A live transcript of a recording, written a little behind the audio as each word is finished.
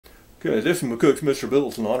Good. This is McCook's Mr.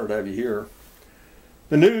 Biddleson. An honor to have you here.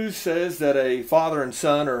 The news says that a father and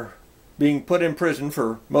son are being put in prison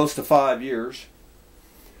for most of 5 years.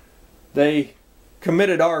 They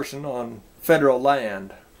committed arson on federal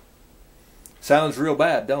land. Sounds real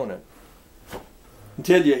bad, don't it?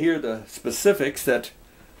 Until you hear the specifics that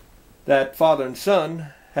father and son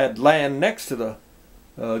had land next to the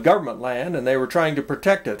government land, and they were trying to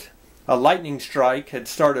protect it. A lightning strike had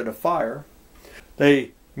started a fire.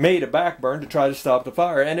 They made a backburn to try to stop the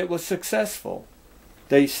fire, and it was successful.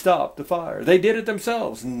 They stopped the fire. They did it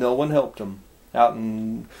themselves. No one helped them out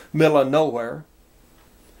in the middle of nowhere.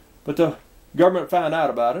 But the government found out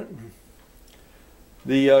about it.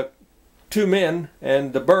 The two men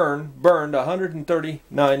and the burn burned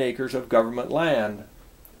 139 acres of government land.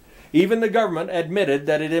 Even the government admitted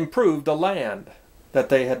that it improved the land that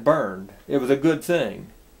they had burned. It was a good thing.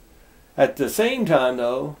 At the same time,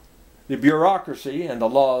 though, the bureaucracy and the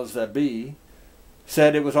laws that be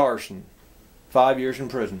said it was arson. 5 years in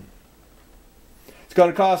prison. It's going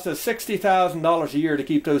to cost us $60,000 a year to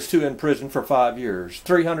keep those two in prison for 5 years.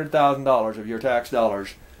 $300,000 of your tax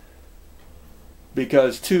dollars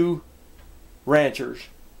because two ranchers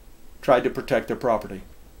tried to protect their property.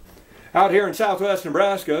 Out here in southwest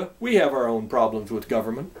Nebraska, we have our own problems with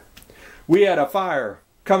government. We had a fire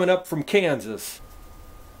coming up from Kansas.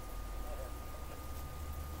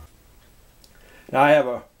 Now,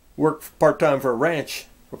 I worked part-time for a ranch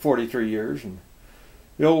for 43 years, and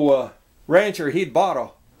the old rancher, he'd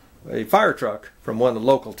bought a fire truck from one of the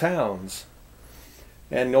local towns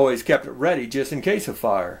and always kept it ready just in case of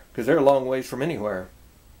fire, because they're a long ways from anywhere.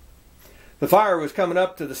 The fire was coming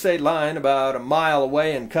up to the state line about a mile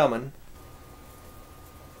away and coming.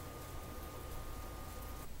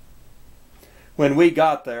 When we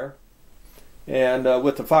got there, and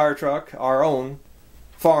with the fire truck, our own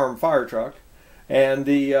farm fire truck, and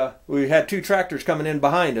we had two tractors coming in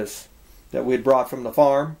behind us that we'd brought from the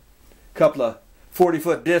farm. A couple of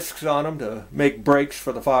 40-foot discs on them to make breaks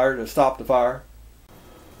for the fire, to stop the fire.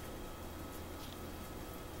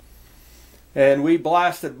 And we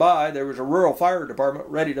blasted by. There was a rural fire department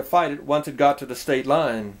ready to fight it once it got to the state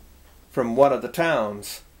line from one of the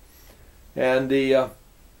towns. And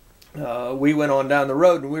we went on down the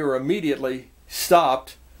road, and we were immediately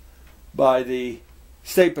stopped by the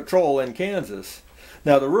State Patrol in Kansas.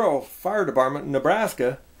 Now, the rural fire department in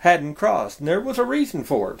Nebraska hadn't crossed, and there was a reason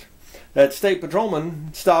for it. That state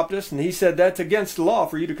patrolman stopped us, and he said, "That's against the law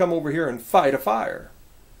for you to come over here and fight a fire."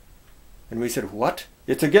 And we said, "What?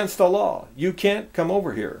 It's against the law. You can't come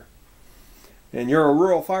over here. And you're a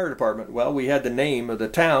rural fire department." Well, we had the name of the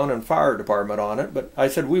town and fire department on it, but I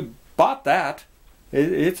said, "We bought that.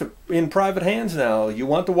 It's in private hands now. You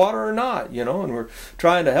want the water or not?" You know, and we're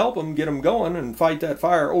trying to help them, get them going and fight that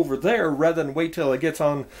fire over there rather than wait till it gets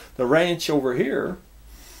on the ranch over here.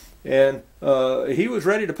 And he was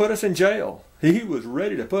ready to put us in jail. He was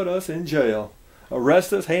ready to put us in jail.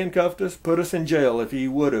 Arrest us, handcuffed us, put us in jail if he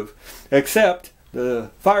would have. Except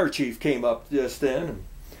the fire chief came up just then, and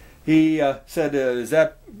he said, "Is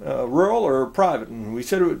that rural or private?" And we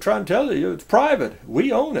said, "We're trying to tell you, it's private. We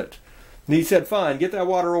own it." And he said, "Fine, get that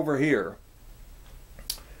water over here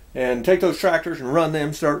and take those tractors and run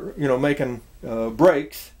them, start, making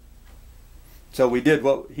breaks." So we did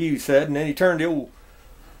what he said, and then he turned to the old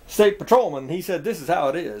state patrolman. He said, "This is how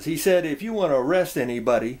it is." He said, "If you want to arrest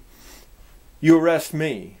anybody, you arrest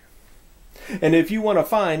me. And if you want to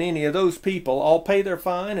fine any of those people, I'll pay their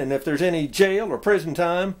fine, and if there's any jail or prison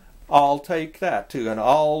time, I'll take that too, and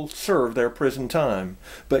I'll serve their prison time.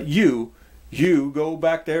 But you go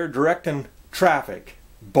back there directing traffic,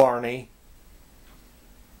 Barney."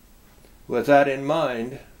 With that in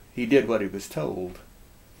mind, he did what he was told.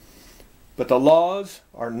 But the laws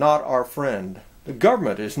are not our friend. The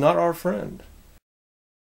government is not our friend.